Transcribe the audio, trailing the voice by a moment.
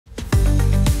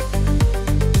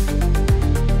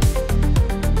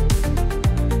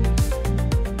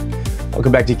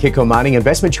Welcome back to Kitco Mining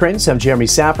Investment Trends. I'm Jeremy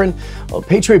Szafron. Well,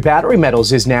 Patriot Battery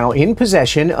Metals is now in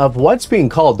possession of what's being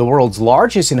called the world's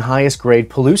largest and highest grade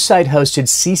pollucite-hosted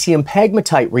cesium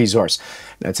pegmatite resource.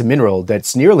 That's a mineral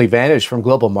that's nearly vanished from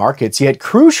global markets, yet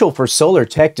crucial for solar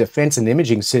tech, defense, and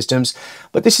imaging systems.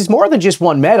 But this is more than just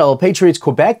one metal. Patriot's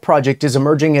Quebec project is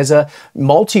emerging as a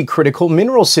multi-critical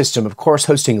mineral system, of course,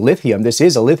 hosting lithium. This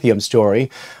is a lithium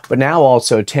story, but now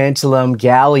also tantalum,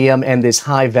 gallium, and this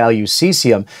high-value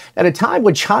cesium. At a time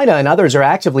when China and others are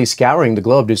actively scouring the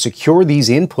globe to secure these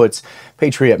inputs,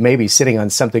 Patriot may be sitting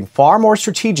on something far more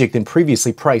strategic than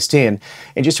previously priced in.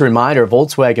 And just a reminder,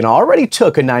 Volkswagen already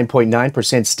took a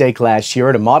 9.9% stake last year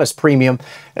at a modest premium.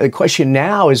 And the question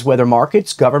now is whether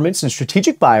markets, governments, and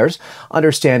strategic buyers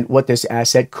understand what this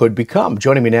asset could become.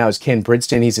 Joining me now is Ken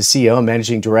Brinsden. He's the CEO and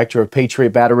Managing Director of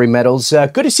Patriot Battery Metals.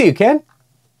 Good to see you, Ken.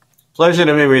 Pleasure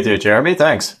to be with you, Jeremy.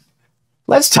 Thanks.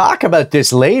 Let's talk about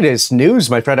this latest news,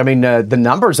 my friend. I mean, the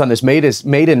numbers on this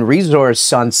maiden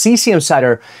resource on cesium side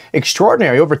are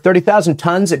extraordinary. Over 30,000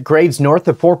 tons at grades north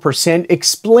of 4%.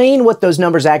 Explain what those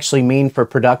numbers actually mean for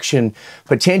production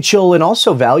potential and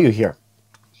also value here.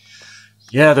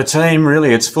 Yeah, the team,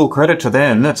 really, it's full credit to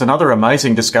them. That's another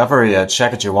amazing discovery at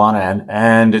Szafron,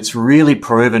 and it's really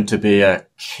proven to be a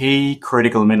key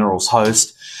critical minerals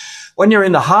host. When you're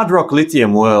in the hard rock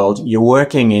lithium world, you're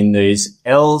working in these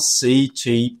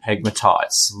LCT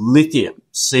pegmatites, lithium,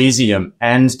 cesium,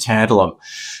 and tantalum.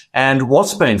 And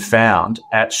what's been found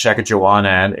at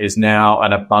Szafron is now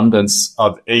an abundance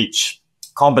of each.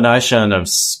 Combination of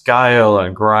scale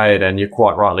and grade, and you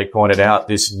quite rightly pointed out,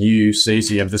 this new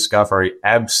cesium discovery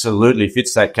absolutely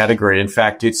fits that category. In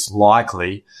fact, it's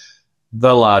likely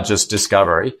the largest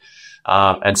discovery.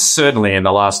 And certainly in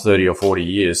the last 30 or 40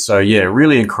 years. So yeah,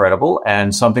 really incredible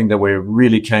and something that we're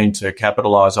really keen to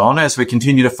capitalize on as we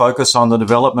continue to focus on the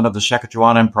development of the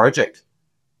Szafron project.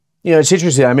 You know, it's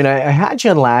interesting. I mean, I had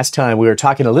you on last time. We were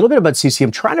talking a little bit about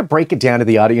cesium, trying to break it down to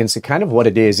the audience and kind of what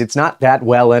it is. It's not that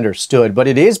well understood, but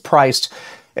it is priced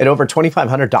at over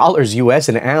 $2,500 US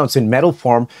an ounce in metal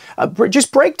form.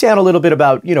 Just break down a little bit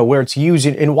about, you know, where it's used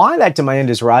and why that demand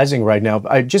is rising right now.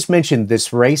 I just mentioned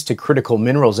this race to critical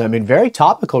minerals. I mean, very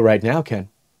topical right now, Ken.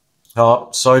 Oh,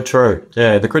 so true.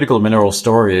 Yeah, the critical mineral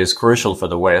story is crucial for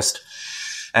the West.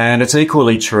 And it's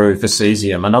equally true for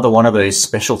cesium, another one of these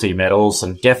specialty metals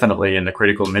and definitely in the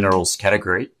critical minerals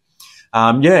category.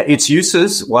 Its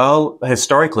uses, well,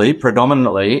 historically,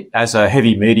 predominantly as a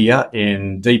heavy media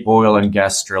in deep oil and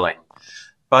gas drilling.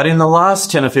 But in the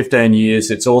last 10 or 15 years,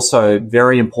 it's also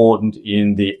very important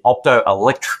in the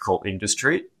optoelectrical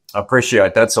industry. I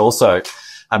appreciate that's also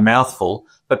a mouthful.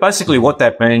 But basically what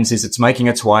that means is it's making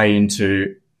its way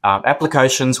into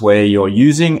applications where you're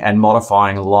using and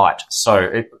modifying light.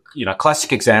 So,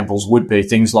 classic examples would be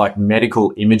things like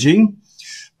medical imaging,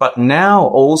 but now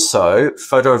also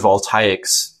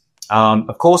photovoltaics.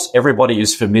 Of course, everybody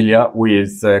is familiar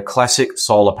with the classic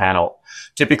solar panel,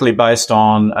 typically based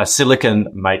on a silicon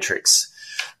matrix.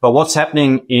 But what's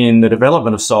happening in the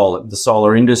development of the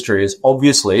solar industry is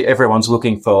obviously everyone's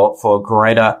looking for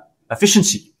greater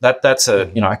efficiency. That's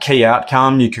a key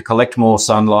outcome. You could collect more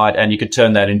sunlight and you could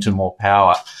turn that into more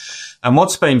power. And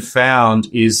what's been found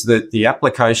is that the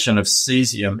application of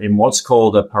cesium in what's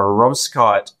called a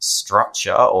perovskite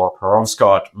structure or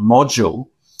perovskite module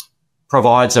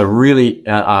provides a really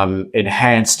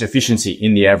enhanced efficiency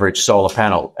in the average solar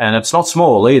panel. And it's not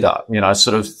small either,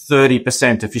 sort of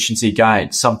 30% efficiency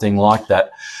gain, something like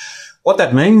that. What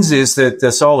that means is that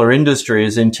the solar industry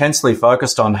is intensely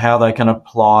focused on how they can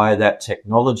apply that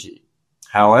technology.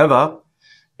 However,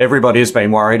 everybody has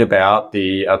been worried about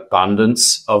the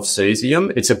abundance of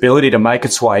cesium, its ability to make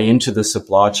its way into the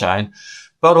supply chain,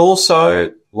 but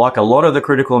also, like a lot of the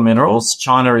critical minerals,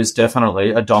 China is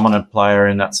definitely a dominant player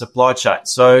in that supply chain.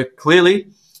 So clearly,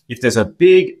 if there's a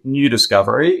big new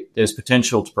discovery, there's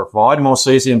potential to provide more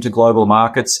cesium to global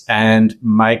markets and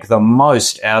make the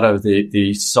most out of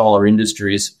the solar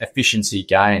industry's efficiency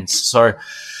gains. So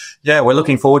yeah, we're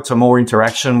looking forward to more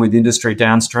interaction with industry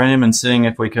downstream and seeing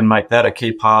if we can make that a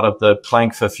key part of the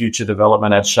plank for future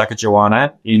development at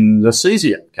Szafron in the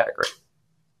cesium category.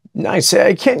 Nice.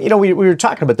 Ken, we were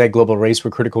talking about that global race for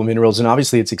critical minerals, and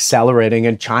obviously it's accelerating,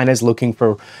 and China's looking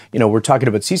for, we're talking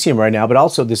about cesium right now, but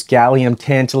also this gallium,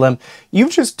 tantalum.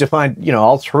 You've just defined,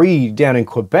 all three down in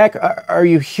Quebec. Are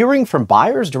you hearing from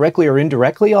buyers directly or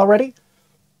indirectly already?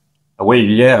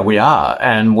 We are,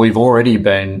 and we've already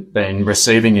been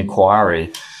receiving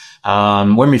inquiry.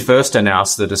 When we first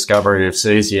announced the discovery of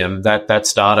cesium, that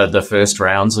started the first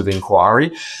rounds of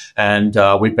inquiry, and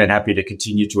we've been happy to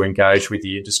continue to engage with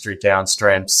the industry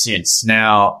downstream since.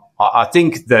 Now, I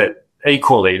think that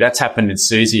equally, that's happened in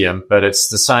cesium, but it's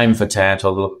the same for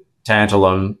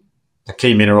tantalum, the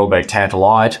key mineral being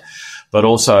tantalite, but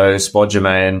also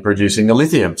spodumene producing the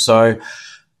lithium. So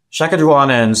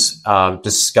Shakajuanan's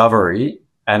discovery,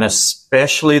 and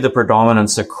especially the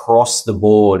predominance across the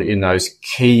board in those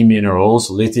key minerals,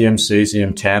 lithium,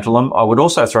 cesium, tantalum. I would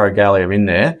also throw gallium in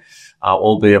there,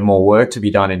 albeit more work to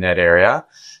be done in that area.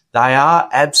 They are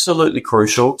absolutely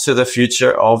crucial to the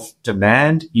future of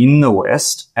demand in the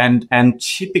West and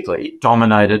typically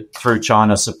dominated through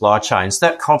China's supply chains.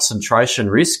 That concentration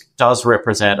risk does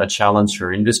represent a challenge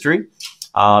for industry,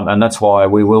 and that's why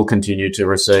we will continue to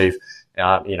receive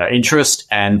interest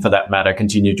and, for that matter,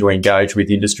 continue to engage with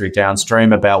industry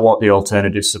downstream about what the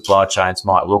alternative supply chains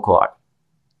might look like.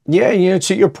 Yeah,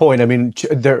 to your point, I mean,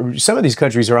 some of these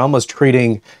countries are almost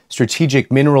treating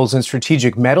strategic minerals and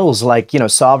strategic metals like,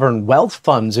 sovereign wealth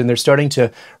funds, and they're starting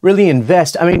to really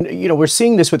invest. I mean, we're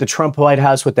seeing this with the Trump White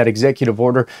House with that executive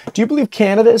order. Do you believe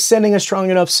Canada is sending a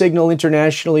strong enough signal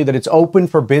internationally that it's open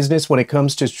for business when it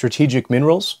comes to strategic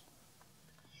minerals?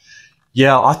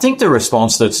 Yeah, I think the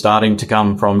response that's starting to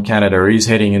come from Canada is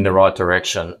heading in the right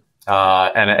direction.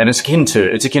 And it's akin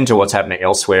to what's happening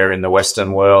elsewhere in the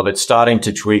Western world. It's starting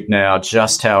to tweak now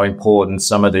just how important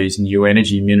some of these new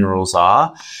energy minerals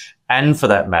are, and for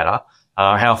that matter,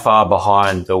 how far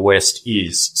behind the West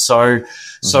is. So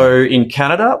in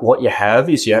Canada, what you have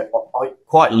is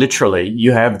quite literally,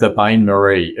 you have the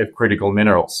bain-marie of critical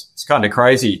minerals. It's kind of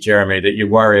crazy, Jeremy, that you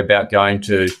worry about going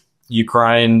to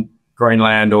Ukraine,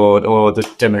 Greenland, or the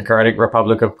Democratic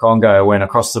Republic of Congo when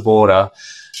across the border,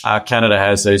 Canada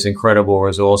has these incredible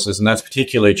resources, and that's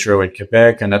particularly true in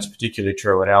Quebec, and that's particularly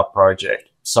true in our project.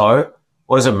 So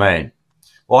what does it mean?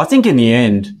 Well, I think in the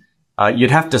end,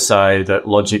 you'd have to say that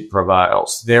logic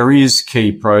prevails. There is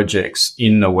key projects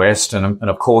in the West, and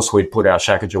of course we'd put our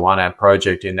Shakajuanan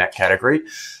project in that category,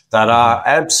 that are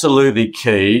absolutely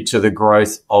key to the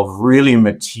growth of really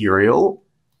material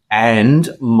and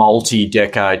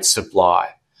multi-decade supply.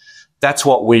 That's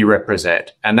what we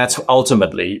represent, and that's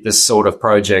ultimately the sort of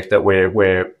project that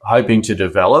we're hoping to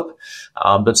develop,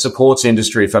 that supports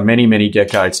industry for many, many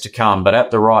decades to come, but at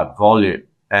the right volume.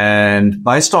 And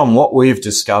based on what we've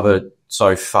discovered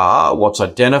so far, what's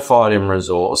identified in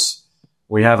resource,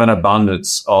 we have an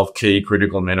abundance of key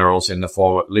critical minerals in the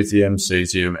form of lithium,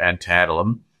 cesium, and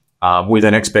tantalum, with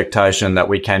an expectation that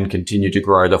we can continue to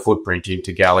grow the footprint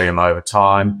into gallium over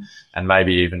time and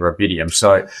maybe even rubidium.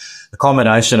 So the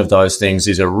combination of those things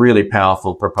is a really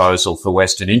powerful proposal for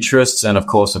Western interests and, of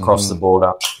course, across the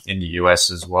border in the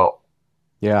US as well.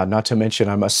 Yeah, not to mention,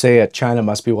 I must say it, China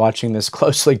must be watching this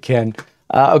closely, Ken.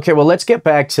 Okay, well, let's get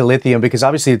back to lithium because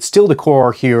obviously it's still the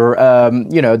core here.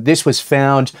 This was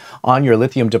found on your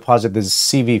lithium deposit, the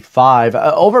CV5,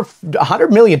 over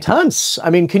 100 million tons. I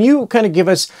mean, can you kind of give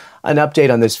us an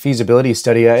update on this feasibility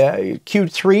study?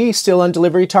 Q3 still on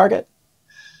delivery target?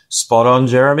 Spot on,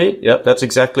 Jeremy. Yep, that's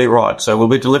exactly right. So we'll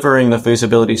be delivering the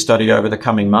feasibility study over the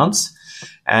coming months.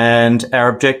 And our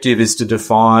objective is to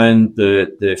define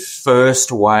the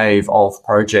first wave of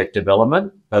project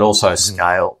development, but also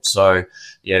scale. So,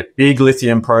 big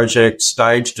lithium project,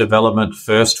 stage development,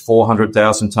 first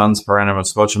 400,000 tons per annum of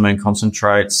spodumene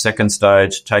concentrate, second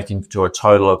stage taking to a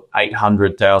total of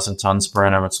 800,000 tons per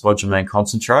annum of spodumene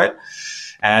concentrate.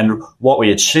 And what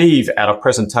we achieve at a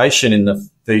presentation in the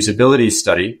feasibility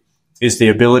study is the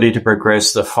ability to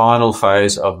progress the final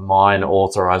phase of mine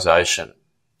authorization.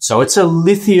 So it's a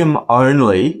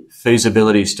lithium-only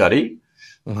feasibility study,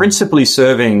 principally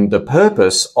serving the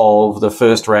purpose of the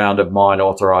first round of mine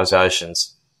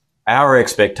authorizations. Our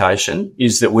expectation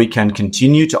is that we can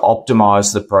continue to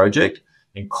optimize the project,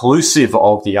 inclusive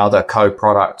of the other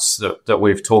co-products that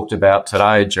we've talked about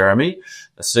today, Jeremy,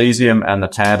 the cesium and the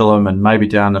tantalum, and maybe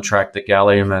down the track the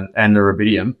gallium and the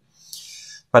rubidium.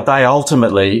 But they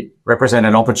ultimately represent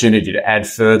an opportunity to add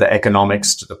further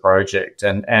economics to the project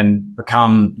and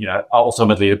become,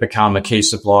 ultimately to become a key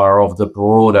supplier of the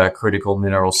broader critical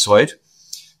mineral suite.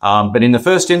 But in the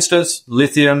first instance,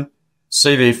 lithium,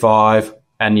 CV5,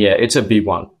 and it's a big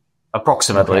one,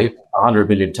 approximately 100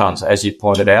 million tons, as you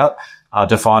pointed out,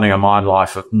 defining a mine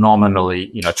life of nominally,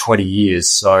 20 years.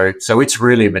 So it's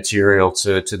really material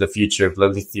to the future of the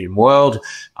lithium world,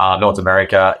 North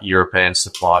America, European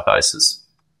supply bases.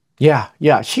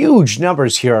 Yeah, huge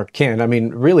numbers here, Ken. I mean,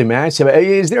 really massive.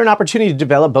 Is there an opportunity to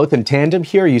develop both in tandem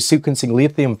here? Are you sequencing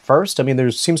lithium first? I mean,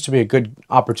 there seems to be a good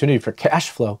opportunity for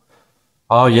cash flow.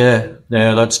 Oh, yeah,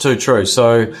 that's too true.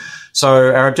 So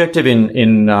our objective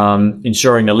in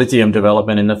ensuring the lithium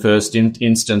development in the first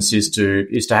instance is to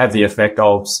have the effect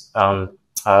of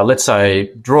let's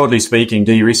say, broadly speaking,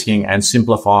 de-risking and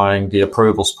simplifying the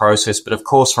approvals process. But of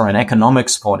course, from an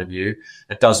economics point of view,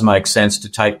 it does make sense to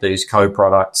take these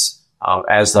co-products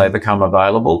as they become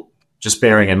available. Just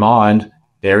bearing in mind,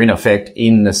 they're in effect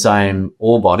in the same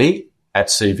ore body at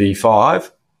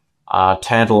CV5,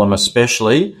 tantalum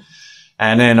especially,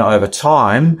 and then over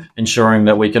time, ensuring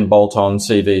that we can bolt on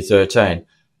CV13.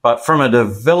 But from a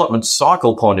development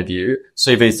cycle point of view,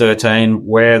 CV13,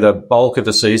 where the bulk of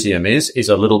the cesium is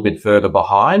a little bit further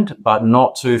behind, but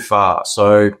not too far.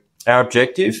 So our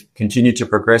objective, continue to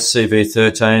progress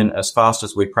CV13 as fast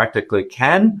as we practically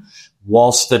can,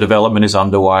 whilst the development is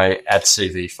underway at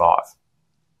CV5.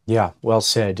 Yeah, well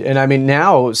said. And I mean,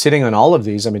 now sitting on all of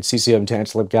these, I mean, cesium,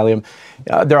 tantalum, gallium,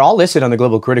 they're all listed on the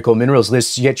global critical minerals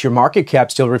list, yet your market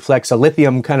cap still reflects a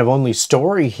lithium kind of only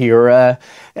story here.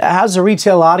 How's the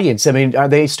retail audience? I mean, are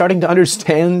they starting to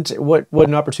understand what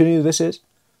an opportunity this is?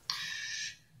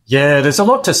 Yeah, there's a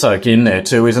lot to soak in there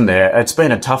too, isn't there? It's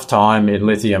been a tough time in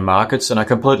lithium markets, and I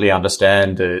completely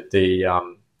understand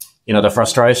the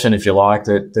frustration, if you like,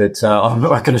 that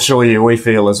I can assure you we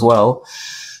feel as well.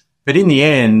 But in the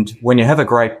end, when you have a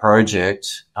great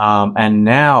project, and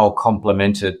now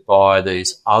complemented by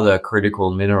these other critical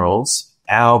minerals,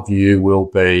 our view will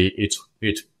be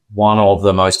it's one of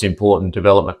the most important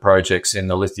development projects in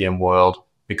the lithium world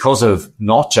because of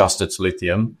not just its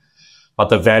lithium, but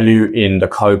the value in the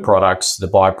co-products, the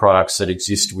byproducts that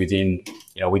exist within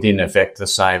effect the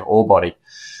same ore body.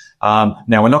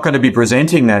 Now, we're not going to be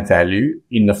presenting that value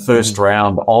in the first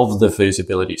round of the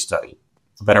feasibility study.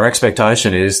 But our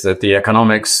expectation is that the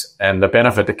economics and the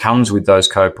benefit that comes with those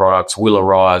co-products will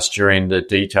arise during the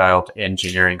detailed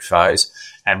engineering phase,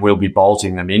 and we'll be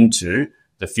bolting them into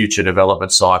the future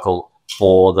development cycle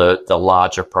for the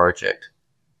larger project.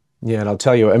 Yeah, and I'll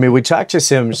tell you, I mean, we talked to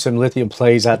some lithium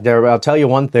plays out there, but I'll tell you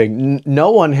one thing. No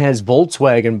one has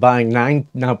Volkswagen buying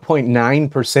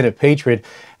 9.9% of Patriot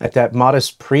at that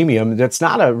modest premium. That's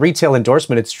not a retail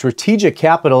endorsement. It's strategic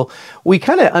capital. We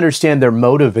kind of understand their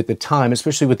motive at the time,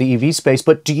 especially with the EV space,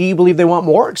 but do you believe they want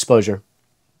more exposure?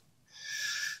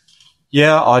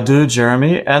 Yeah, I do,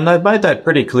 Jeremy. And they've made that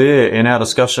pretty clear in our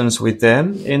discussions with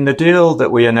them. In the deal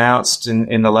that we announced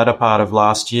in the latter part of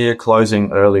last year,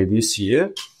 closing early this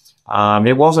year,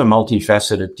 it was a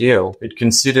multifaceted deal. It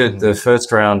considered the first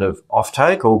round of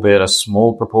offtake, albeit a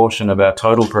small proportion of our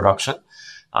total production,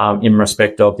 in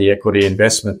respect of the equity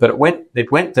investment. But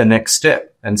it went the next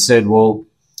step and said, well,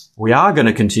 we are going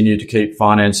to continue to keep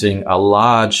financing a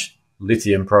large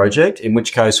lithium project, in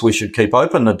which case we should keep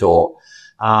open the door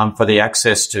for the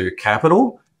access to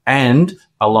capital and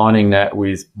aligning that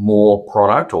with more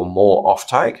product or more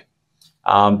offtake.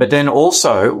 But then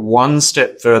also one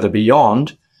step further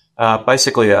beyond,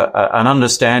 basically an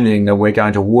understanding that we're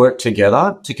going to work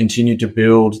together to continue to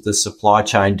build the supply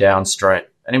chain downstream.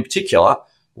 And in particular,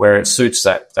 where it suits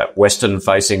that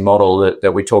Western-facing model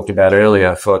that we talked about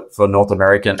earlier for North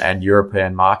American and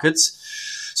European markets.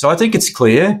 So I think it's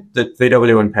clear that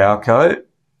VW and PowerCo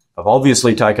have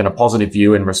obviously taken a positive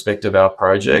view in respect of our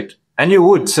project. And you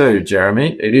would too,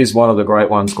 Jeremy. It is one of the great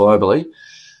ones globally.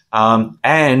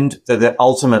 And that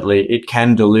ultimately it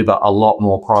can deliver a lot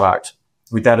more product.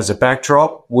 With that as a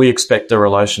backdrop, we expect the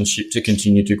relationship to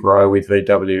continue to grow with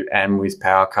VW and with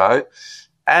PowerCo.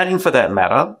 And for that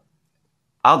matter,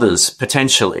 others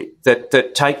potentially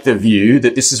that take the view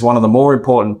that this is one of the more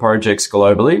important projects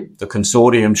globally. The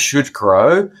consortium should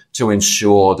grow to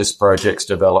ensure this project's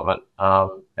development,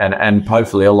 and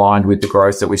hopefully aligned with the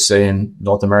growth that we see in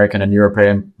North American and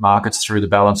European markets through the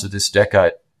balance of this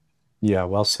decade. Yeah,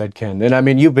 well said, Ken. And I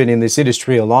mean, you've been in this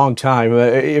industry a long time.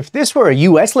 If this were a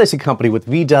U.S.-listed company with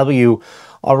VW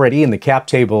already in the cap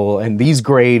table and these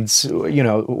grades,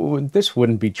 this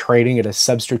wouldn't be trading at a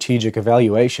sub-strategic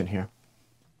evaluation here.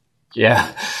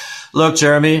 Yeah. Look,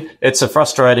 Jeremy, it's a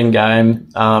frustrating game.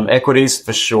 Equities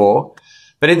for sure.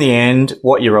 But in the end,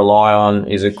 what you rely on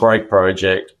is a great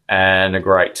project and a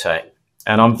great team.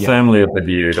 And I'm firmly of the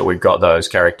view that we've got those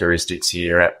characteristics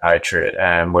here at Patriot,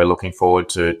 and we're looking forward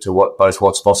to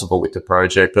what's possible with the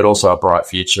project, but also a bright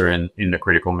future in the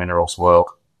critical minerals world.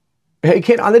 Hey,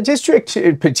 Ken, on the district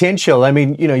potential, I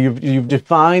mean, you've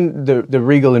defined the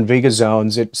Regal and Vega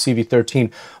zones at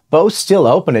CV13, both still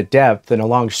open at depth and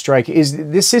along strike. Is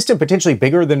this system potentially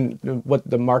bigger than what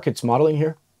the market's modeling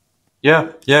here?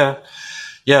 Yeah.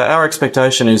 Our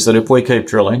expectation is that if we keep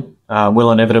drilling,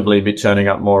 we'll inevitably be turning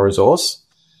up more resource,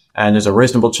 and there's a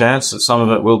reasonable chance that some of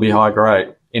it will be high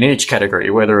grade in each category,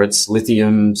 whether it's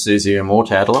lithium, cesium, or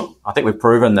tantalum. I think we've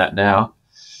proven that now.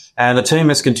 And the team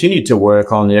has continued to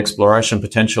work on the exploration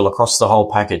potential across the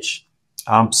whole package.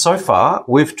 So far,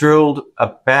 we've drilled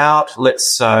about,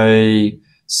 let's say,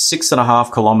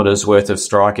 6.5 kilometres worth of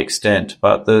strike extent,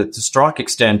 but the strike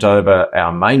extent over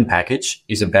our main package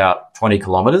is about 20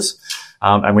 kilometres.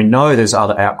 And we know there's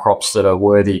other outcrops that are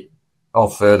worthy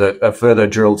of further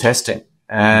drill testing.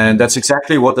 And that's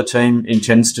exactly what the team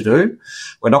intends to do.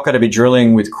 We're not going to be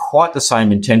drilling with quite the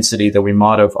same intensity that we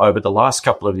might have over the last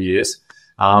couple of years,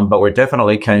 but we're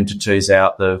definitely keen to tease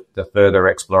out the further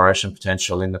exploration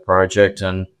potential in the project,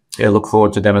 and look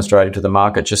forward to demonstrating to the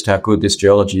market just how good this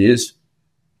geology is.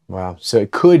 Wow. So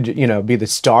it could, be the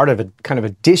start of a kind of a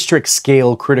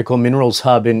district-scale critical minerals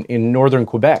hub in northern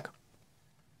Quebec.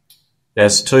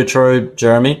 Yes, too true,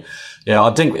 Jeremy. Yeah,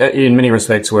 I think in many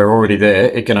respects we're already there.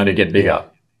 It can only get bigger.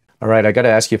 All right, I got to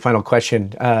ask you a final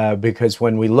question because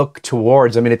when we look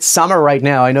towards, it's summer right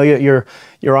now. I know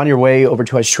you're on your way over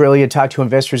to Australia, talk to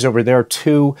investors over there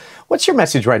too. What's your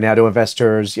message right now to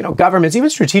investors, governments, even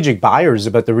strategic buyers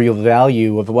about the real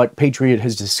value of what Patriot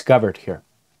has discovered here?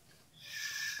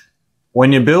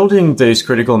 When you're building these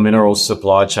critical minerals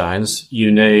supply chains,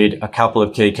 you need a couple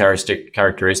of key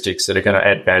characteristics that are going to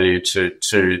add value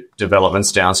to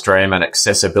developments downstream and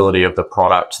accessibility of the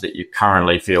product that you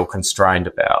currently feel constrained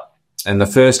about. And the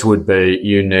first would be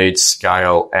you need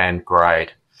scale and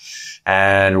grade.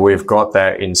 And we've got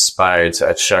that in spades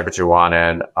at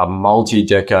Szafron, a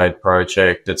multi-decade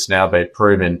project that's now been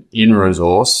proven in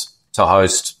resource to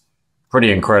host pretty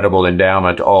incredible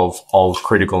endowment of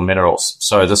critical minerals.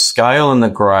 So the scale and the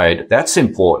grade, that's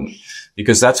important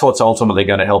because that's what's ultimately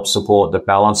going to help support the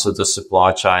balance of the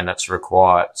supply chain that's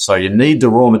required. So you need the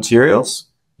raw materials,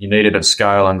 you need it at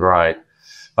scale and grade.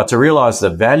 But to realize the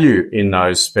value in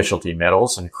those specialty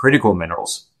metals and critical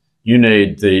minerals, you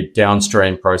need the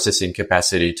downstream processing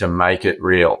capacity to make it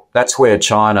real. That's where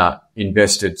China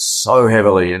invested so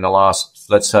heavily in the last,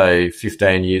 let's say,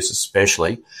 15 years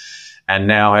especially, and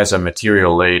now has a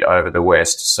material lead over the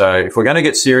West. So if we're going to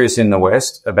get serious in the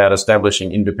West about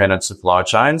establishing independent supply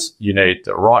chains, you need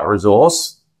the right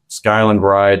resource, scale and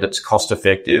grade that's cost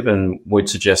effective, and we'd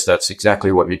suggest that's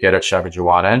exactly what you get at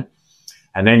Szafron.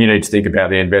 And then you need to think about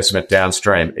the investment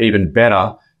downstream. Even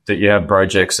better that you have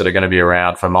projects that are going to be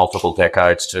around for multiple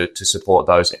decades to support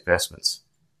those investments.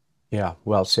 Yeah,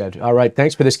 well said. All right,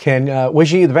 thanks for this, Ken.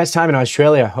 Wishing you the best time in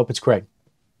Australia. Hope it's great.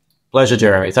 Pleasure,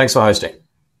 Jeremy. Thanks for hosting.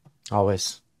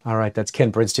 Always. All right, that's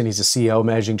Ken Brinsden. He's the CEO,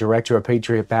 Managing Director of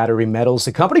Patriot Battery Metals.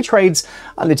 The company trades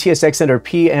on the TSX under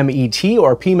PMET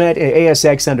or PMET,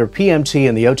 ASX under PMT,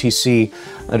 and the OTC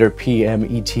under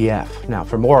PMETF. Now,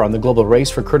 for more on the global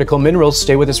race for critical minerals,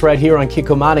 stay with us right here on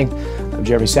Kitco Mining. I'm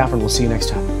Jeremy Szafron. We'll see you next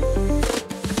time.